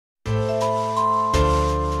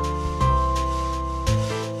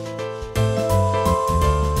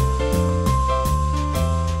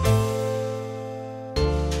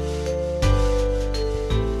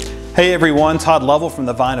Hey everyone, Todd Lovell from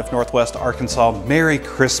the Vine of Northwest Arkansas. Merry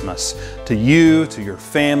Christmas to you, to your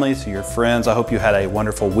family, to your friends. I hope you had a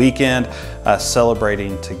wonderful weekend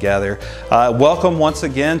celebrating together. Welcome once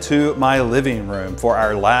again to my living room for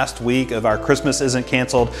our last week of our Christmas Isn't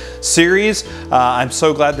Canceled series. I'm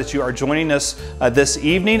so glad that you are joining us this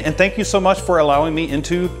evening, and thank you so much for allowing me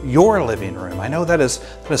into your living room. I know that is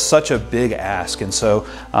such a big ask, and so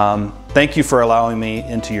thank you for allowing me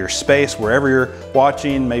into your space wherever you're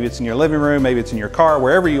watching. Maybe it's in your living room, maybe it's in your car,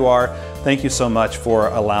 wherever you are. Thank you so much for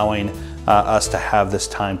allowing us to have this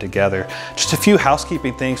time together. Just a few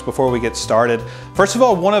housekeeping things before we get started. First of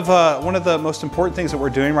all, one of the most important things that we're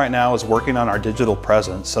doing right now is working on our digital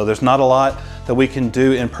presence. So there's not a lot that we can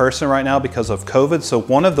do in person right now because of COVID. So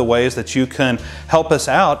one of the ways that you can help us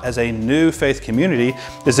out as a new faith community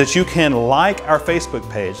is that you can like our Facebook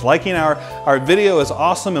page. Liking our video is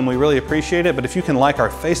awesome and we really appreciate it, but if you can like our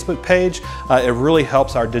Facebook page, it really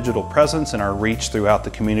helps our digital presence and our reach throughout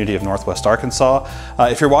the community of Northwest Arkansas.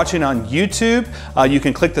 If you're watching on YouTube, you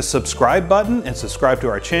can click the subscribe button and subscribe to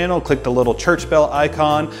our channel. Click the little church bell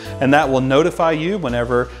icon, and that will notify you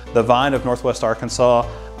whenever the Vine of Northwest Arkansas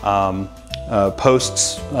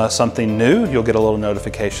posts something new. You'll get a little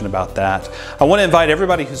notification about that. I want to invite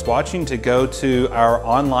everybody who's watching to go to our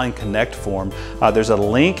online connect form. There's a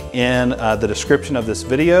link in the description of this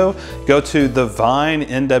video. Go to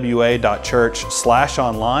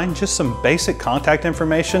thevinenwa.church/online. Just some basic contact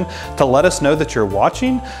information to let us know that you're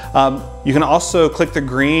watching. You can also click the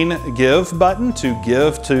green give button to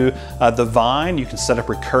give to the Vine. You can set up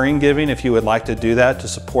recurring giving if you would like to do that to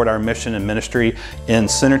support our mission and ministry in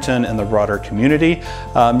Centerton and the broader community.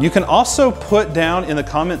 You can also put down in the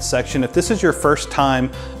comments section if this is your first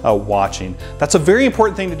time watching. That's a very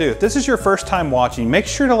important thing to do. If this is your first time watching, make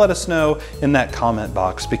sure to let us know in that comment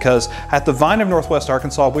box, because at the Vine of Northwest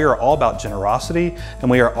Arkansas, we are all about generosity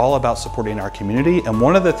and we are all about supporting our community. And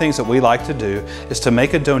one of the things that we like to do is to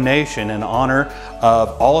make a donation in honor of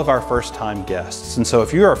all of our first time guests. And so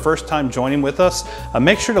if you are a first time joining with us,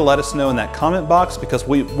 make sure to let us know in that comment box, because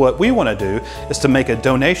what we want to do is to make a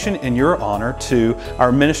donation in your honor to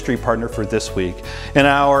our ministry partner for this week. And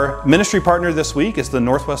our ministry partner this week is the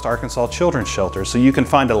Northwest Arkansas Children's Shelter. So you can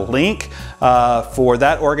find a link for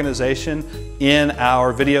that organization in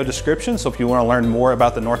our video description. So if you want to learn more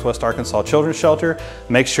about the Northwest Arkansas Children's Shelter,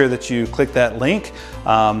 make sure that you click that link.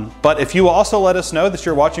 But if you also let us know that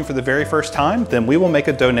you're watching for the very first time, then we will make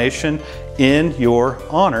a donation in your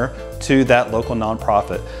honor to that local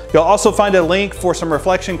nonprofit. You'll also find a link for some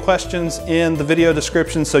reflection questions in the video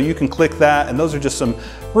description, so you can click that, and those are just some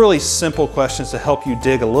really simple questions to help you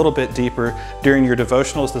dig a little bit deeper during your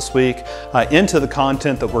devotionals this week into the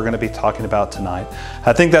content that we're going to be talking about tonight.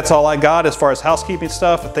 I think that's all I got as far as housekeeping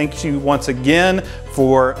stuff. Thank you once again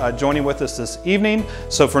for joining with us this evening.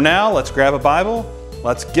 So for now, let's grab a Bible,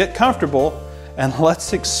 let's get comfortable, and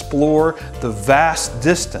let's explore the vast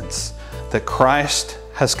distance that Christ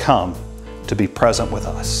has come to be present with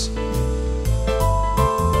us.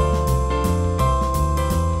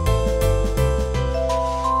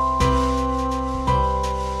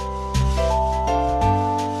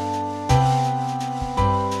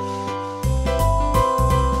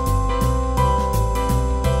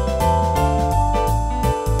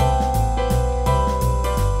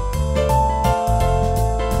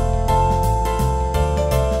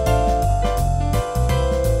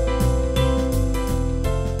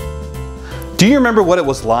 Do you remember what it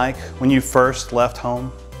was like when you first left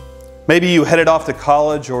home? Maybe you headed off to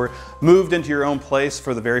college or moved into your own place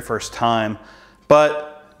for the very first time.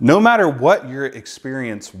 But no matter what your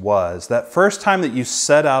experience was, that first time that you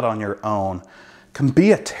set out on your own can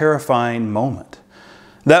be a terrifying moment.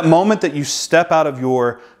 That moment that you step out of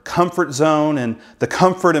your comfort zone and the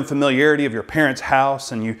comfort and familiarity of your parents'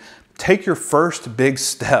 house, and you take your first big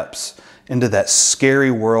steps into that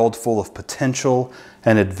scary world full of potential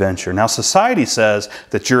and adventure. Now, society says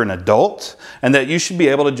that you're an adult and that you should be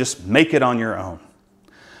able to just make it on your own.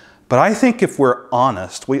 But I think if we're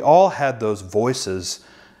honest, we all had those voices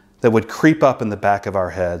that would creep up in the back of our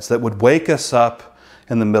heads, that would wake us up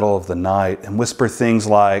in the middle of the night and whisper things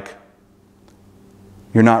like,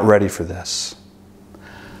 "You're not ready for this.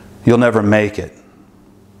 You'll never make it.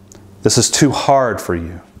 This is too hard for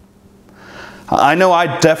you." I know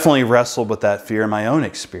I definitely wrestled with that fear in my own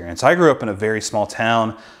experience. I grew up in a very small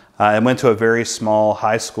town. I went to a very small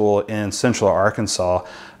high school in central Arkansas.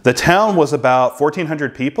 The town was about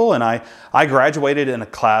 1,400 people, and I graduated in a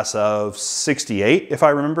class of 68, if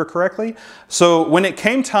I remember correctly. So when it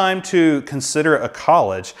came time to consider a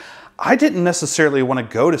college, I didn't necessarily want to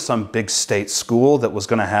go to some big state school that was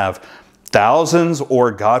going to have thousands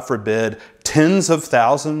or, God forbid, tens of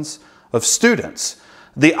thousands of students.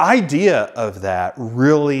 The idea of that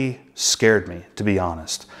really scared me, to be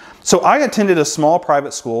honest. So I attended a small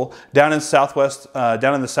private school down in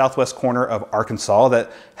the southwest corner of Arkansas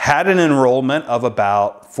that had an enrollment of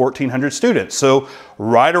about 1,400 students. So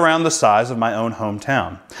right around the size of my own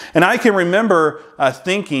hometown. And I can remember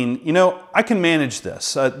thinking, you know, I can manage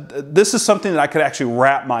this. This is something that I could actually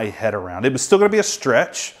wrap my head around. It was still going to be a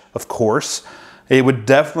stretch, of course. It would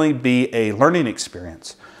definitely be a learning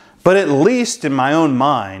experience. But at least in my own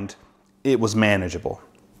mind, it was manageable.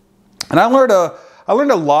 And I learned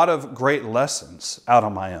a lot of great lessons out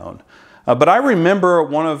on my own. But I remember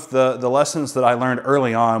one of the lessons that I learned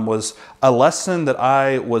early on was a lesson that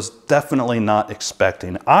I was definitely not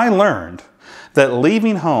expecting. I learned that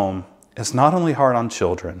leaving home is not only hard on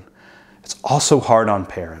children, it's also hard on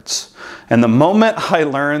parents. And the moment I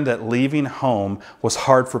learned that leaving home was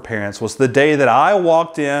hard for parents was the day that I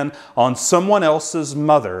walked in on someone else's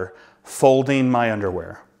mother folding my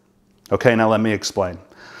underwear. Okay, now let me explain.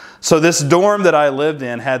 So this dorm that I lived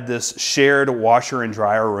in had this shared washer and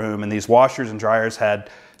dryer room, and these washers and dryers had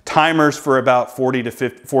timers for about 40 to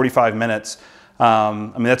 45 minutes. I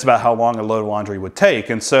mean, that's about how long a load of laundry would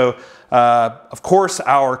take. And so, of course,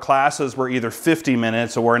 our classes were either 50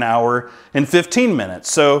 minutes or an hour and 15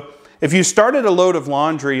 minutes. So if you started a load of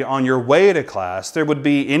laundry on your way to class, there would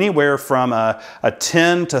be anywhere from a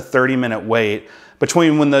 10 to 30 minute wait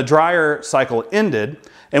between when the dryer cycle ended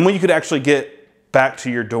and when you could actually get back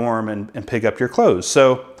to your dorm and pick up your clothes.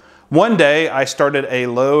 So one day I started a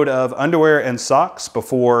load of underwear and socks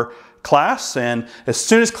before class, and as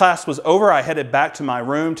soon as class was over, I headed back to my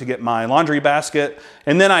room to get my laundry basket,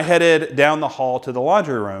 and then I headed down the hall to the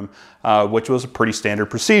laundry room, which was a pretty standard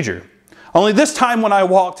procedure. Only this time when I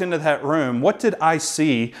walked into that room, what did I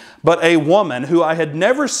see but a woman who I had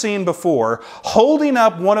never seen before holding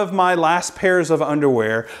up one of my last pairs of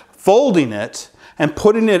underwear, folding it, and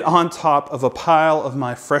putting it on top of a pile of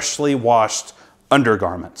my freshly washed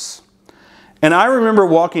undergarments. And I remember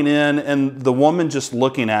walking in and the woman just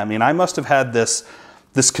looking at me, and I must have had this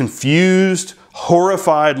confused,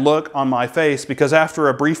 horrified look on my face because after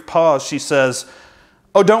a brief pause, she says,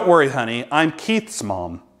 "Oh, don't worry, honey, I'm Keith's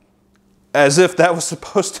mom." As if that was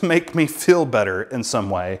supposed to make me feel better in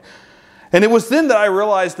some way. And it was then that I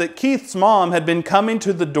realized that Keith's mom had been coming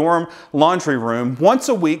to the dorm laundry room once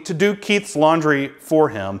a week to do Keith's laundry for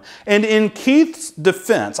him. And in Keith's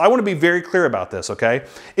defense, I want to be very clear about this, okay?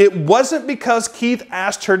 It wasn't because Keith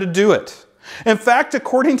asked her to do it. In fact,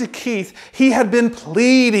 according to Keith, he had been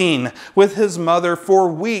pleading with his mother for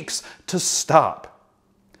weeks to stop.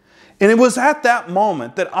 And it was at that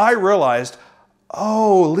moment that I realized,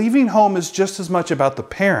 oh, leaving home is just as much about the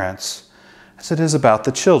parents as it is about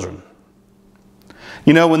the children.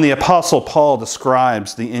 You know, when the Apostle Paul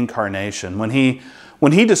describes the incarnation, when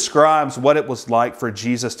he describes what it was like for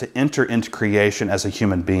Jesus to enter into creation as a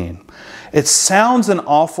human being, it sounds an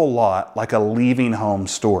awful lot like a leaving home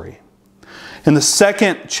story. In the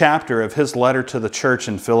second chapter of his letter to the church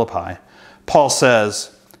in Philippi, Paul says,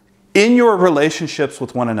 "In your relationships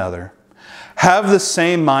with one another, have the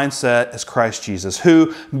same mindset as Christ Jesus,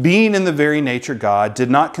 who, being in the very nature God,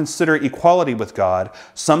 did not consider equality with God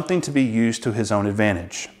something to be used to his own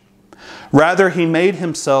advantage. Rather, he made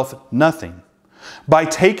himself nothing by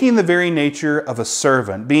taking the very nature of a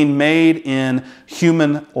servant, being made in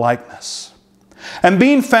human likeness. And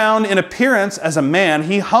being found in appearance as a man,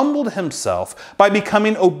 he humbled himself by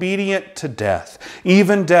becoming obedient to death,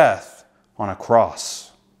 even death on a cross.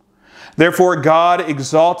 Therefore, God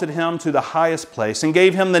exalted him to the highest place and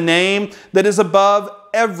gave him the name that is above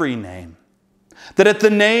every name, that at the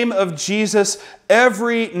name of Jesus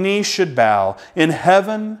every knee should bow in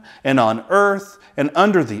heaven and on earth and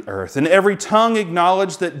under the earth, and every tongue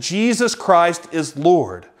acknowledge that Jesus Christ is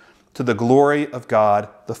Lord, to the glory of God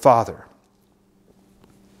the Father."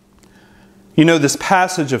 You know, this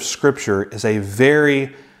passage of Scripture is a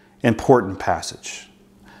very important passage.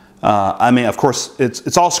 Of course,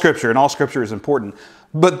 it's all Scripture, and all Scripture is important,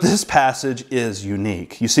 but this passage is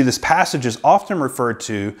unique. You see, this passage is often referred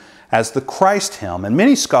to as the Christ hymn, and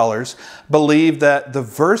many scholars believe that the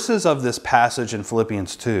verses of this passage in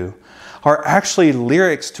Philippians 2 are actually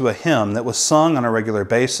lyrics to a hymn that was sung on a regular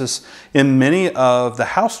basis in many of the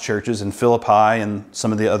house churches in Philippi and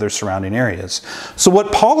some of the other surrounding areas. So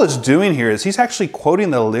what Paul is doing here is he's actually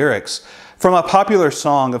quoting the lyrics from a popular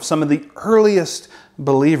song of some of the earliest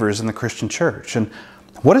believers in the Christian church. And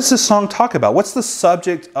what does this song talk about? What's the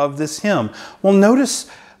subject of this hymn? Well, notice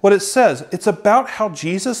what it says. It's about how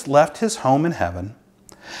Jesus left his home in heaven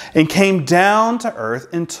and came down to earth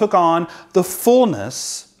and took on the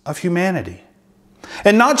fullness of humanity.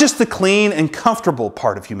 And not just the clean and comfortable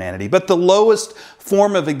part of humanity, but the lowest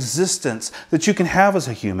form of existence that you can have as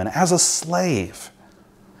a human, as a slave.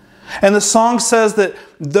 And the song says that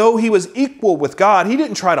though he was equal with God, he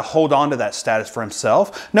didn't try to hold on to that status for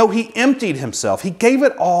himself. No, he emptied himself. He gave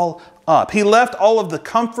it all up. He left all of the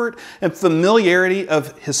comfort and familiarity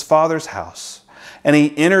of his Father's house, and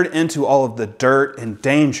he entered into all of the dirt and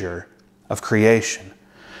danger of creation.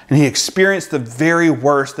 And he experienced the very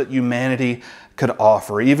worst that humanity could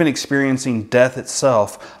offer, even experiencing death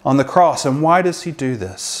itself on the cross. And why does he do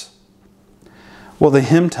this? Well, the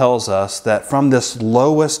hymn tells us that from this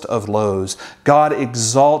lowest of lows, God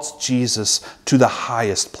exalts Jesus to the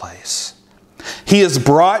highest place. He is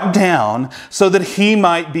brought down so that he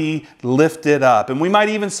might be lifted up. And we might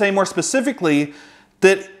even say more specifically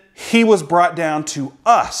that he was brought down to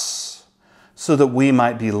us so that we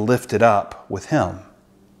might be lifted up with him.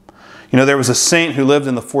 You know, there was a saint who lived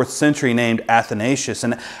in the 4th century named Athanasius.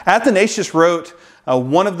 And Athanasius wrote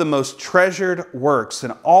one of the most treasured works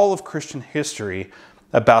in all of Christian history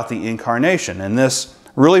about the incarnation. And this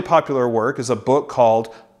really popular work is a book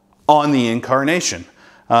called On the Incarnation.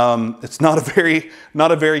 It's not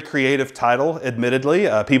a very creative title, admittedly.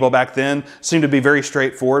 People back then seemed to be very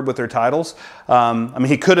straightforward with their titles. I mean,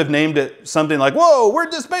 he could have named it something like, "Whoa,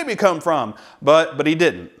 where'd this baby come from?" But he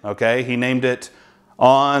didn't, okay? He named it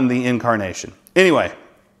On the Incarnation. Anyway,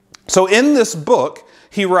 so in this book,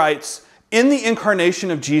 he writes, "In the incarnation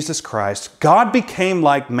of Jesus Christ, God became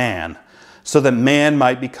like man so that man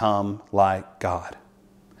might become like God."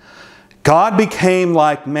 God became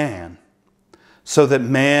like man so that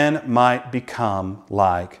man might become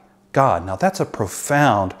like God. Now that's a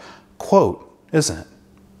profound quote, isn't it?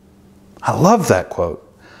 I love that quote.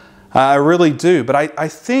 I really do. But I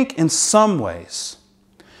think in some ways,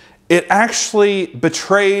 it actually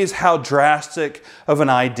betrays how drastic of an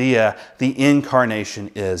idea the incarnation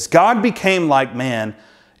is. God became like man.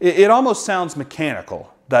 It almost sounds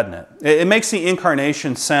mechanical, doesn't it? It makes the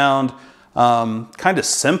incarnation sound kind of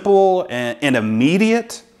simple and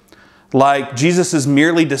immediate, like Jesus is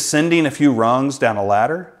merely descending a few rungs down a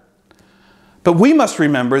ladder. But we must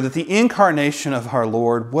remember that the incarnation of our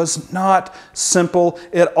Lord was not simple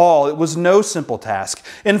at all. It was no simple task.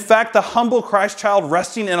 In fact, the humble Christ child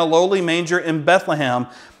resting in a lowly manger in Bethlehem,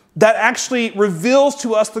 that actually reveals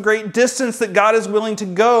to us the great distance that God is willing to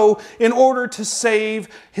go in order to save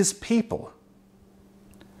his people.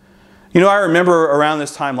 You know, I remember around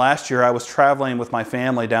this time last year, I was traveling with my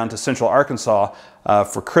family down to Central Arkansas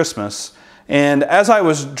for Christmas. And as I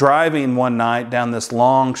was driving one night down this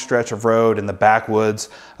long stretch of road in the backwoods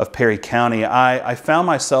of Perry County, I found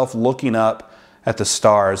myself looking up at the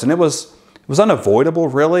stars. And it was unavoidable,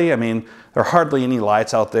 really. I mean, there are hardly any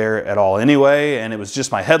lights out there at all anyway. And it was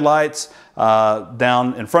just my headlights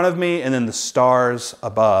down in front of me and then the stars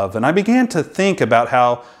above. And I began to think about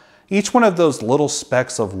how each one of those little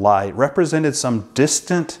specks of light represented some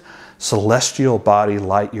distant celestial body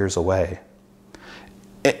light years away.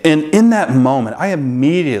 And in that moment, I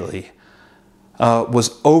immediately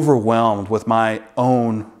was overwhelmed with my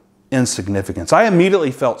own insignificance. I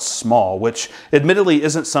immediately felt small, which admittedly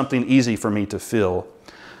isn't something easy for me to feel.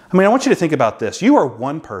 I mean, I want you to think about this. You are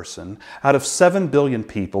one person out of 7 billion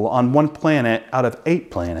people on one planet out of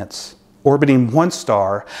 8 planets, orbiting one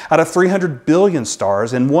star out of 300 billion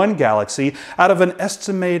stars in one galaxy out of an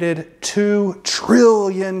estimated 2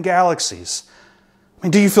 trillion galaxies. I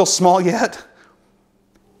mean, do you feel small yet?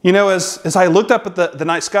 You know, as I looked up at the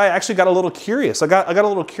night sky, I actually got a little curious. I got a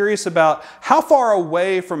little curious about how far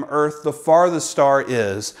away from Earth the farthest star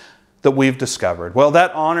is that we've discovered. Well,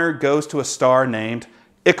 that honor goes to a star named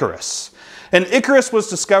Icarus. And Icarus was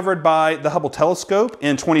discovered by the Hubble telescope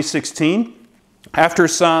in 2016 after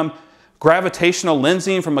some gravitational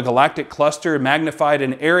lensing from a galactic cluster magnified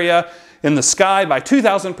an area in the sky by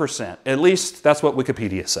 2,000%. At least that's what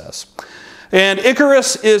Wikipedia says. And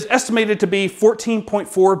Icarus is estimated to be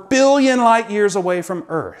 14.4 billion light years away from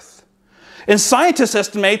Earth. And scientists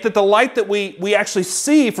estimate that the light that we actually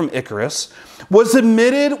see from Icarus was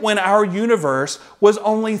emitted when our universe was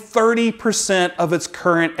only 30% of its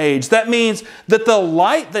current age. That means that the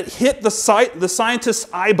light that hit the scientists'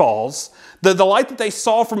 eyeballs, the light that they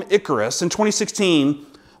saw from Icarus in 2016,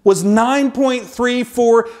 was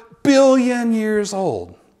 9.34 billion years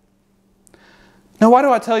old. Now, why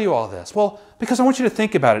do I tell you all this? Well, because I want you to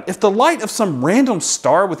think about it. If the light of some random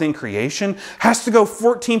star within creation has to go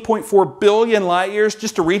 14.4 billion light years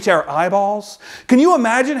just to reach our eyeballs, can you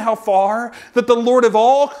imagine how far that the Lord of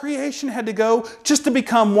all creation had to go just to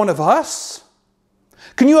become one of us?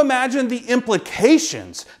 Can you imagine the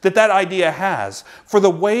implications that that idea has for the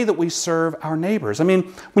way that we serve our neighbors? I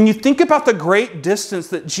mean, when you think about the great distance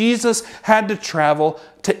that Jesus had to travel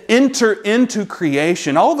to enter into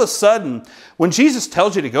creation, all of a sudden, when Jesus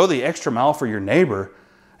tells you to go the extra mile for your neighbor,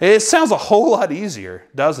 it sounds a whole lot easier,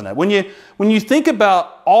 doesn't it? When you think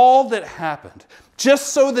about all that happened, just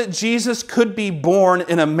so that Jesus could be born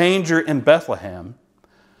in a manger in Bethlehem,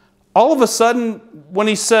 all of a sudden, when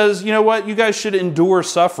he says, you know what, you guys should endure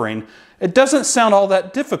suffering, it doesn't sound all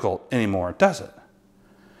that difficult anymore, does it?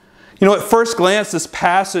 You know, at first glance, this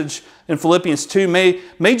passage in Philippians 2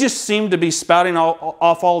 may just seem to be spouting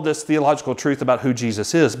off all this theological truth about who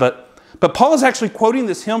Jesus is, but Paul is actually quoting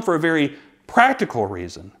this hymn for a very practical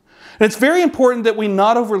reason. And it's very important that we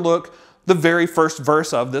not overlook the very first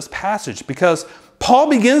verse of this passage, because Paul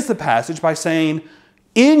begins the passage by saying,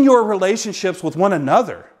 in your relationships with one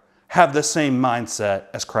another, have the same mindset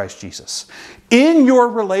as Christ Jesus. In your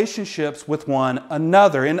relationships with one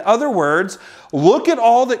another. In other words, look at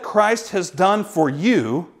all that Christ has done for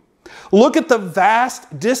you. Look at the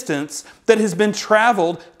vast distance that has been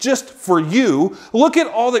traveled just for you. Look at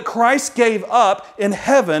all that Christ gave up in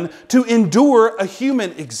heaven to endure a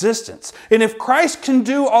human existence. And if Christ can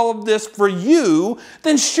do all of this for you,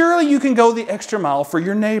 then surely you can go the extra mile for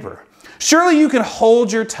your neighbor. Surely you can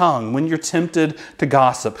hold your tongue when you're tempted to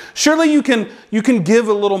gossip. Surely you can give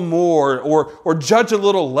a little more or judge a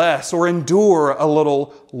little less or endure a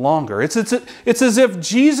little longer. It's as if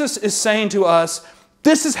Jesus is saying to us,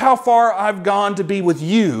 this is how far I've gone to be with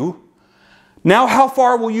you. Now how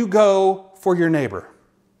far will you go for your neighbor?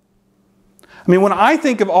 I mean, when I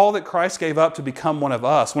think of all that Christ gave up to become one of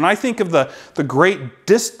us, when I think of the great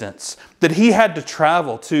distance that he had to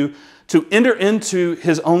travel to enter into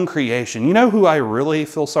his own creation, you know who I really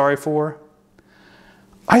feel sorry for?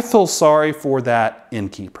 I feel sorry for that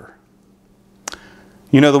innkeeper.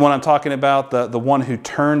 You know the one I'm talking about, the one who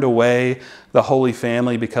turned away the Holy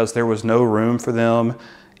Family because there was no room for them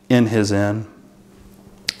in his inn.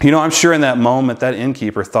 You know, I'm sure in that moment that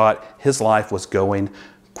innkeeper thought his life was going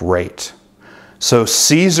great. So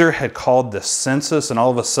Caesar had called this census, and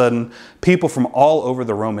all of a sudden people from all over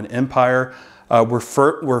the Roman Empire were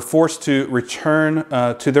forced to return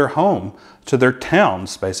to their home, to their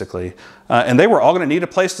towns, basically. And they were all going to need a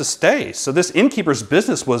place to stay. So this innkeeper's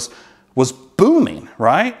business was booming,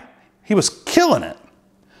 right? He was killing it.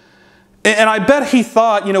 And I bet he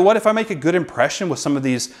thought, you know what, if I make a good impression with some of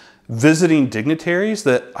these visiting dignitaries,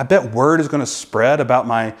 that I bet word is going to spread about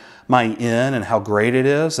my inn and how great it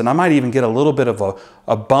is. And I might even get a little bit of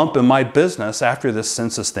a bump in my business after this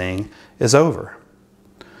census thing is over.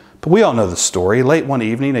 But we all know the story. Late one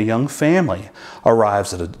evening, a young family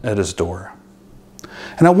arrives at his door.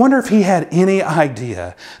 And I wonder if he had any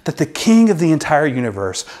idea that the king of the entire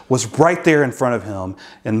universe was right there in front of him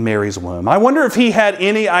in Mary's womb. I wonder if he had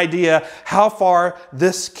any idea how far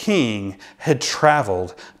this king had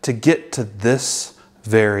traveled to get to this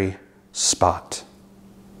very spot.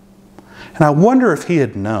 And I wonder if he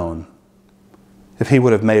had known if he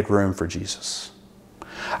would have made room for Jesus.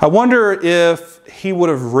 I wonder if he would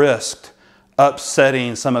have risked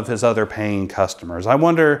upsetting some of his other paying customers. I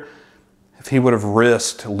wonder if he would have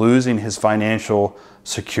risked losing his financial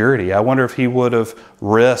security. I wonder if he would have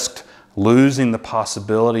risked losing the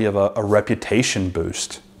possibility of a reputation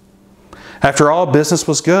boost. After all, business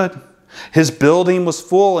was good. His building was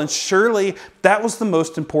full, and surely that was the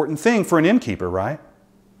most important thing for an innkeeper, right?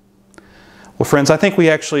 Well, friends, I think we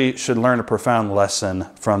actually should learn a profound lesson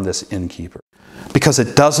from this innkeeper. Because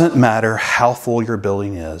it doesn't matter how full your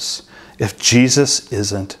building is if Jesus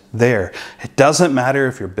isn't there. It doesn't matter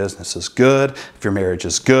if your business is good, if your marriage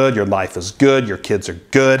is good, your life is good, your kids are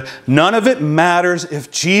good. None of it matters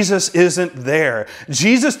if Jesus isn't there.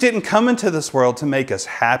 Jesus didn't come into this world to make us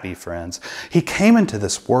happy, friends. He came into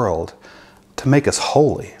this world to make us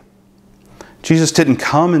holy. Jesus didn't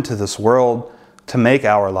come into this world to make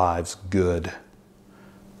our lives good.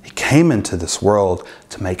 He came into this world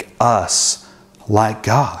to make us like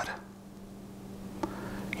God.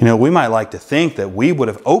 You know, we might like to think that we would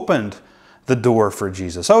have opened the door for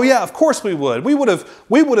Jesus. Oh yeah, of course we would. We would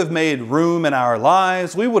have made room in our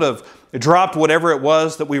lives. We would have dropped whatever it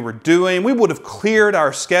was that we were doing. We would have cleared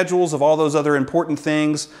our schedules of all those other important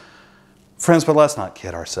things. Friends, but let's not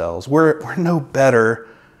kid ourselves. We're no better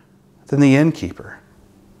than the innkeeper.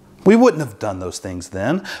 We wouldn't have done those things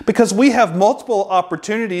then because we have multiple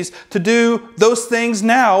opportunities to do those things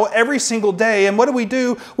now every single day. And what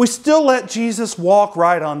do? We still let Jesus walk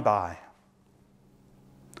right on by.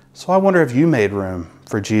 So I wonder if you made room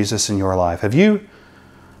for Jesus in your life. Have you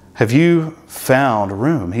Have you found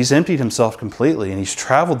room? He's emptied himself completely and he's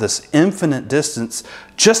traveled this infinite distance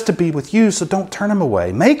just to be with you, so don't turn him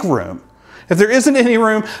away. Make room. If there isn't any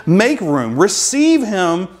room, make room. Receive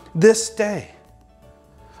him this day.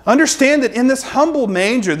 Understand that in this humble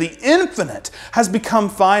manger, the infinite has become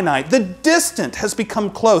finite. The distant has become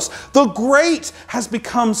close. The great has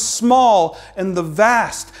become small, and the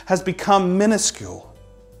vast has become minuscule.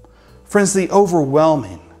 Friends, the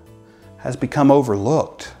overwhelming has become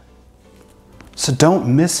overlooked. So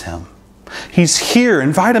don't miss him. He's here.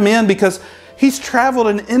 Invite him in because he's traveled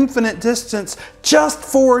an infinite distance just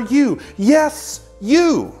for you. Yes,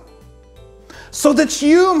 you. So that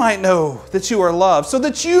you might know that you are loved. So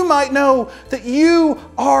that you might know that you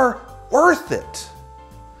are worth it.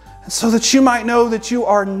 And so that you might know that you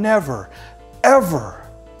are never, ever,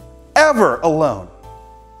 ever alone.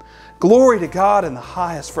 Glory to God in the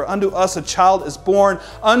highest, for unto us a child is born,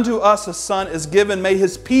 unto us a son is given. May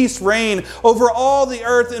his peace reign over all the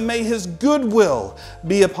earth, and may his goodwill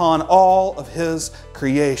be upon all of his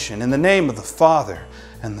creation. In the name of the Father,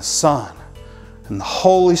 and the Son, and the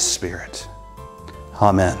Holy Spirit.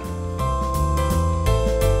 Amen.